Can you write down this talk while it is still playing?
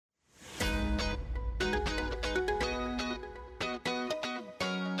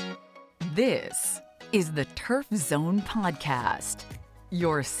This is the Turf Zone Podcast,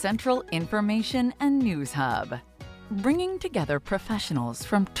 your central information and news hub, bringing together professionals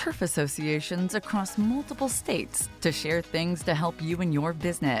from turf associations across multiple states to share things to help you in your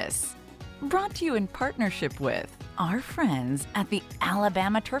business. Brought to you in partnership with our friends at the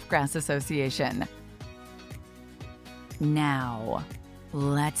Alabama Turfgrass Association. Now,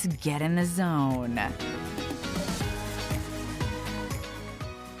 let's get in the zone.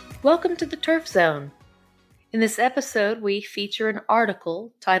 Welcome to the Turf Zone. In this episode, we feature an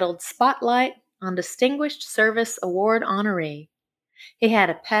article titled Spotlight on Distinguished Service Award Honoree. He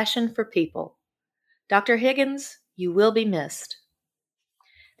had a passion for people. Dr. Higgins, you will be missed.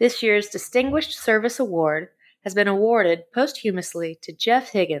 This year's Distinguished Service Award has been awarded posthumously to Jeff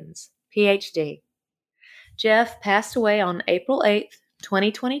Higgins, Ph.D. Jeff passed away on April 8,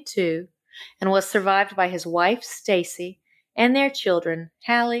 2022, and was survived by his wife, Stacy, and their children,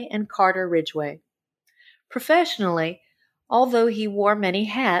 Hallie and Carter Ridgway. Professionally, although he wore many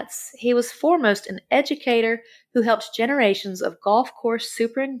hats, he was foremost an educator who helped generations of golf course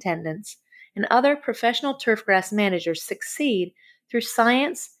superintendents and other professional turfgrass managers succeed through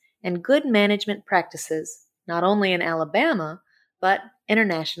science and good management practices, not only in Alabama, but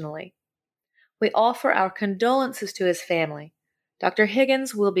internationally. We offer our condolences to his family. Dr.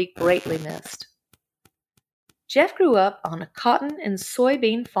 Higgins will be greatly missed. Jeff grew up on a cotton and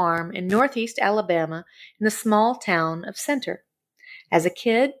soybean farm in northeast Alabama in the small town of Center. As a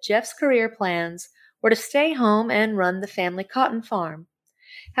kid, Jeff's career plans were to stay home and run the family cotton farm.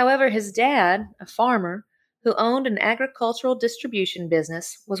 However, his dad, a farmer who owned an agricultural distribution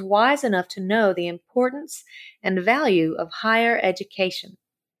business, was wise enough to know the importance and value of higher education.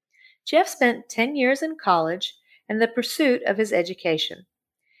 Jeff spent 10 years in college in the pursuit of his education.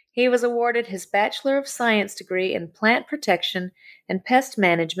 He was awarded his Bachelor of Science degree in Plant Protection and Pest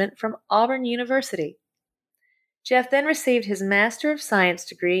Management from Auburn University. Jeff then received his Master of Science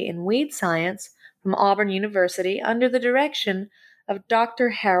degree in Weed Science from Auburn University under the direction of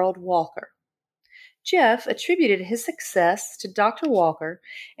Dr. Harold Walker. Jeff attributed his success to Dr. Walker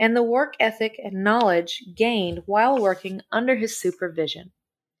and the work ethic and knowledge gained while working under his supervision.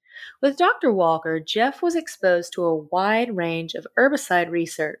 With Dr. Walker, Jeff was exposed to a wide range of herbicide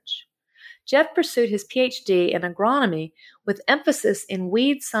research. Jeff pursued his Ph.D. in agronomy with emphasis in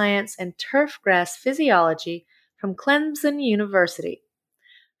weed science and turfgrass physiology from Clemson University.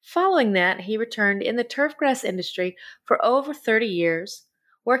 Following that, he returned in the turfgrass industry for over 30 years,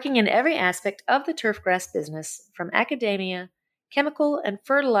 working in every aspect of the turfgrass business, from academia, chemical and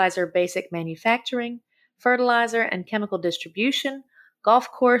fertilizer basic manufacturing, fertilizer and chemical distribution,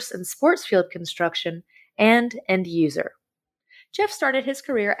 golf course and sports field construction, and end user. Jeff started his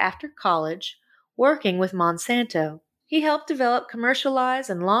career after college working with Monsanto. He helped develop, commercialize,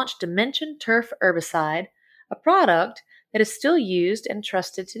 and launch Dimension Turf herbicide, a product that is still used and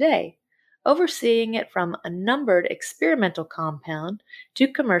trusted today, overseeing it from a numbered experimental compound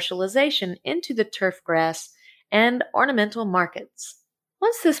to commercialization into the turfgrass and ornamental markets.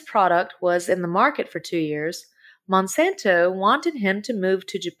 Once this product was in the market for 2 years, Monsanto wanted him to move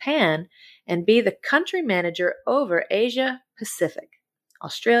to Japan and be the country manager over Asia Pacific,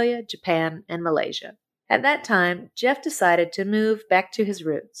 Australia, Japan, and Malaysia. At that time, Jeff decided to move back to his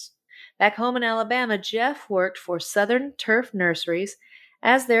roots. Back home in Alabama, Jeff worked for Southern Turf Nurseries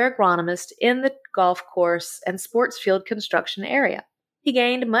as their agronomist in the golf course and sports field construction area. He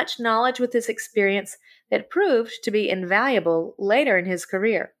gained much knowledge with this experience that proved to be invaluable later in his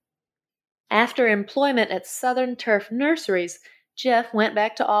career. After employment at Southern Turf Nurseries, Jeff went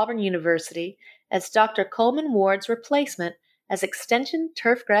back to Auburn University as Dr. Coleman Ward's replacement as Extension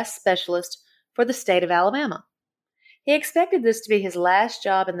Turfgrass Specialist for the state of Alabama. He expected this to be his last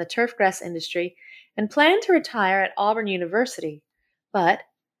job in the turfgrass industry and planned to retire at Auburn University, but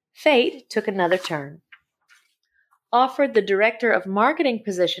fate took another turn. Offered the Director of Marketing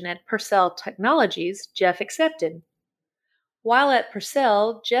position at Purcell Technologies, Jeff accepted. While at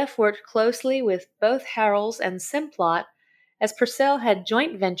Purcell, Jeff worked closely with both Harrells and Simplot, as Purcell had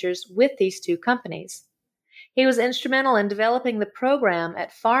joint ventures with these two companies. He was instrumental in developing the program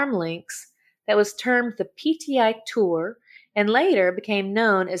at FarmLinks that was termed the PTI Tour and later became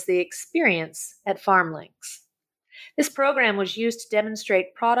known as the Experience at FarmLinks. This program was used to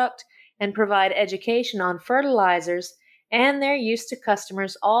demonstrate product and provide education on fertilizers and their use to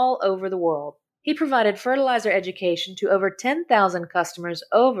customers all over the world. He provided fertilizer education to over 10,000 customers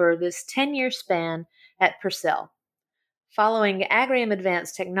over this 10-year span at Purcell. Following Agrium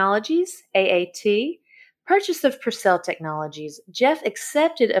Advanced Technologies, AAT, purchase of Purcell Technologies, Jeff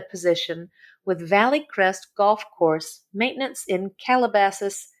accepted a position with Valley Crest Golf Course maintenance in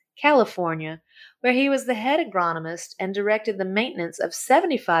Calabasas, California, where he was the head agronomist and directed the maintenance of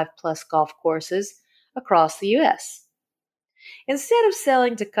 75-plus golf courses across the U.S. Instead of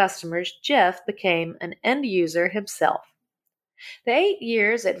selling to customers, Jeff became an end user himself. The 8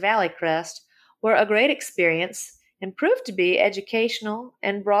 years at Valley Crest were a great experience and proved to be educational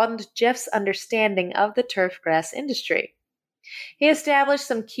and broadened Jeff's understanding of the turfgrass industry. He established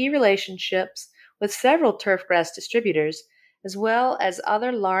some key relationships with several turfgrass distributors, as well as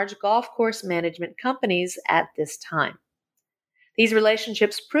other large golf course management companies at this time. These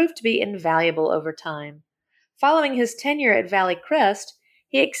relationships proved to be invaluable over time. Following his tenure at Valley Crest,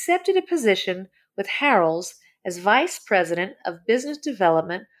 he accepted a position with Harrell's as Vice President of Business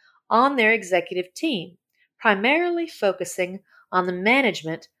Development on their executive team, primarily focusing on the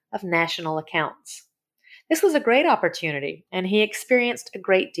management of national accounts. This was a great opportunity, and he experienced a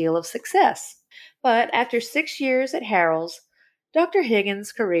great deal of success. But after 6 years at Harrell's, Dr.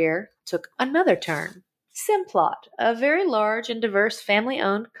 Higgins' career took another turn. Simplot, a very large and diverse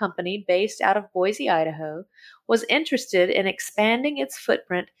family-owned company based out of Boise, Idaho, was interested in expanding its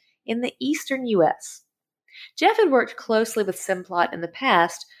footprint in the eastern U.S. Jeff had worked closely with Simplot in the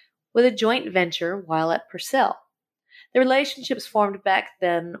past with a joint venture while at Purcell. The relationships formed back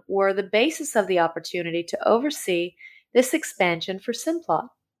then were the basis of the opportunity to oversee this expansion for Simplot.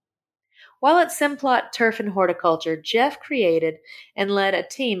 While at Simplot Turf and Horticulture, Jeff created and led a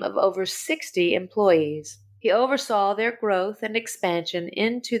team of over 60 employees. He oversaw their growth and expansion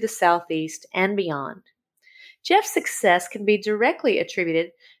into the Southeast and beyond. Jeff's success can be directly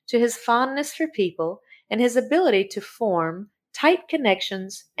attributed to his fondness for people and his ability to form tight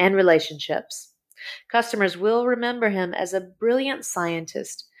connections and relationships. Customers will remember him as a brilliant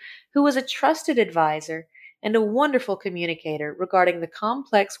scientist who was a trusted advisor and a wonderful communicator regarding the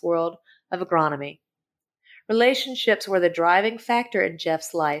complex world of agronomy. Relationships were the driving factor in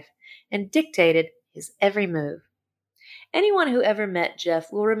Jeff's life and dictated his every move. Anyone who ever met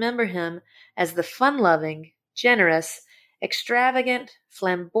Jeff will remember him as the fun-loving, generous, extravagant,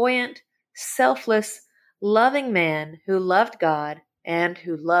 flamboyant, selfless, loving man who loved God and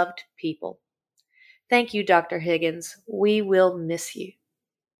who loved people. Thank you, Dr. Higgins. We will miss you.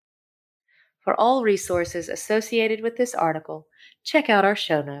 For all resources associated with this article, check out our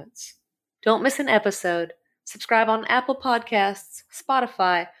show notes. Don't miss an episode. Subscribe on Apple Podcasts,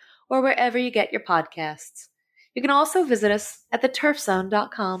 Spotify, or wherever you get your podcasts. You can also visit us at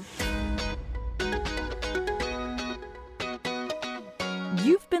theturfzone.com.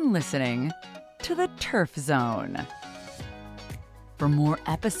 You've been listening to The Turf Zone. For more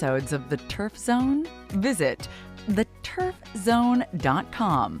episodes of The Turf Zone, visit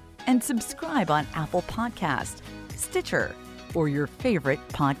theturfzone.com and subscribe on Apple Podcasts, Stitcher, or your favorite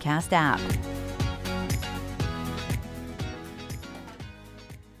podcast app.